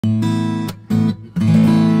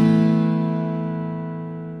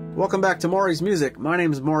Welcome back to Maury's Music. My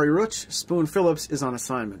name is Maury Roach. Spoon Phillips is on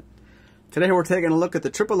assignment. Today we're taking a look at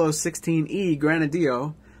the 000-16E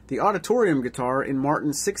Granadillo, the auditorium guitar in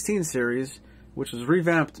Martin's 16 series, which was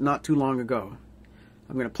revamped not too long ago.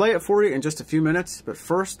 I'm going to play it for you in just a few minutes, but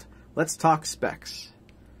first, let's talk specs.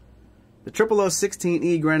 The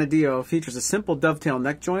 000-16E Granadillo features a simple dovetail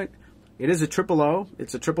neck joint. It is a 000,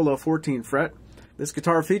 it's a 000 14 fret. This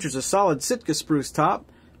guitar features a solid Sitka spruce top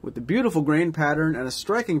with a beautiful grain pattern and a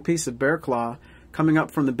striking piece of bear claw coming up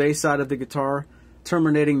from the bass side of the guitar,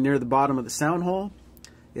 terminating near the bottom of the sound hole.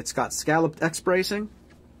 It's got scalloped X bracing,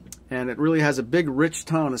 and it really has a big rich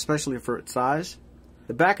tone, especially for its size.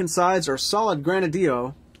 The back and sides are solid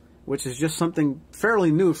Granadillo, which is just something fairly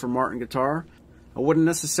new for Martin guitar. I wouldn't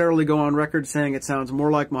necessarily go on record saying it sounds more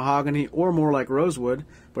like mahogany or more like rosewood,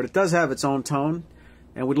 but it does have its own tone,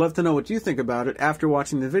 and we'd love to know what you think about it. After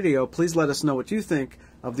watching the video, please let us know what you think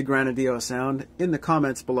of the Granadillo sound in the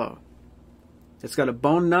comments below. It's got a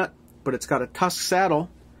bone nut, but it's got a tusk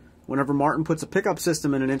saddle. Whenever Martin puts a pickup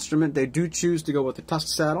system in an instrument, they do choose to go with the tusk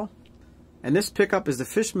saddle. And this pickup is the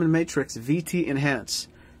Fishman Matrix VT Enhance.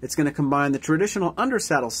 It's going to combine the traditional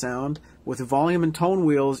undersaddle sound with volume and tone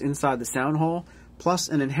wheels inside the sound hole, plus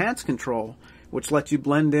an enhance control, which lets you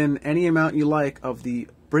blend in any amount you like of the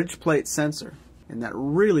bridge plate sensor. And that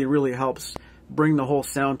really helps bring the whole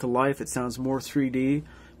sound to life. It sounds more 3D.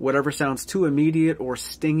 Whatever sounds too immediate or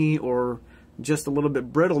stingy or just a little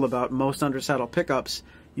bit brittle about most undersaddle pickups,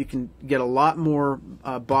 you can get a lot more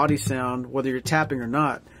body sound, whether you're tapping or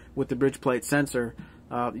not, with the bridge plate sensor.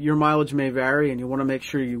 Your mileage may vary, and you want to make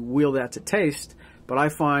sure you wheel that to taste, but I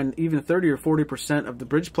find even 30 or 40% of the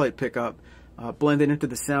bridge plate pickup blended into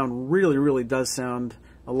the sound really does sound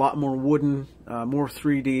a lot more wooden, more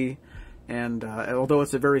 3D. And although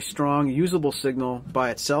it's a very strong, usable signal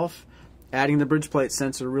by itself, adding the bridge plate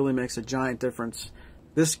sensor really makes a giant difference.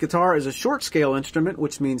 This guitar is a short scale instrument,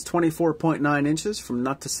 which means 24.9 inches from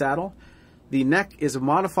nut to saddle. The neck is a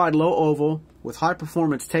modified low oval with high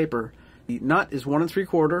performance taper. The nut is 1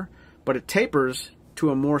 3/4, but it tapers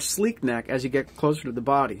to a more sleek neck as you get closer to the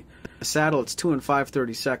body. The saddle, it's 2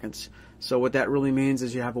 5/32. So what that really means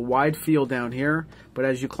is you have a wide feel down here, but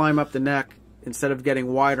as you climb up the neck, instead of getting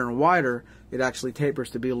wider and wider, it actually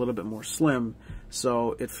tapers to be a little bit more slim.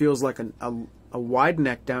 So it feels like a wide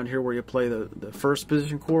neck down here where you play the first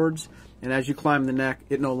position chords, and as you climb the neck,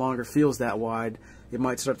 it no longer feels that wide. It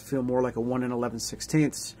might start to feel more like a 1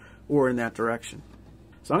 11/16 or in that direction.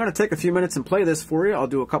 So I'm going to take a few minutes and play this for you. I'll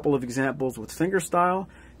do a couple of examples with fingerstyle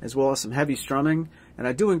as well as some heavy strumming, and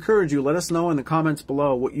I do encourage you, let us know in the comments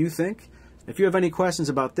below what you think. If you have any questions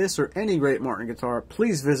about this or any great Martin guitar,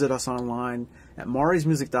 please visit us online at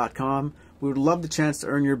maurysmusic.com. We would love the chance to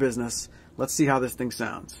earn your business. Let's see how this thing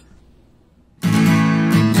sounds.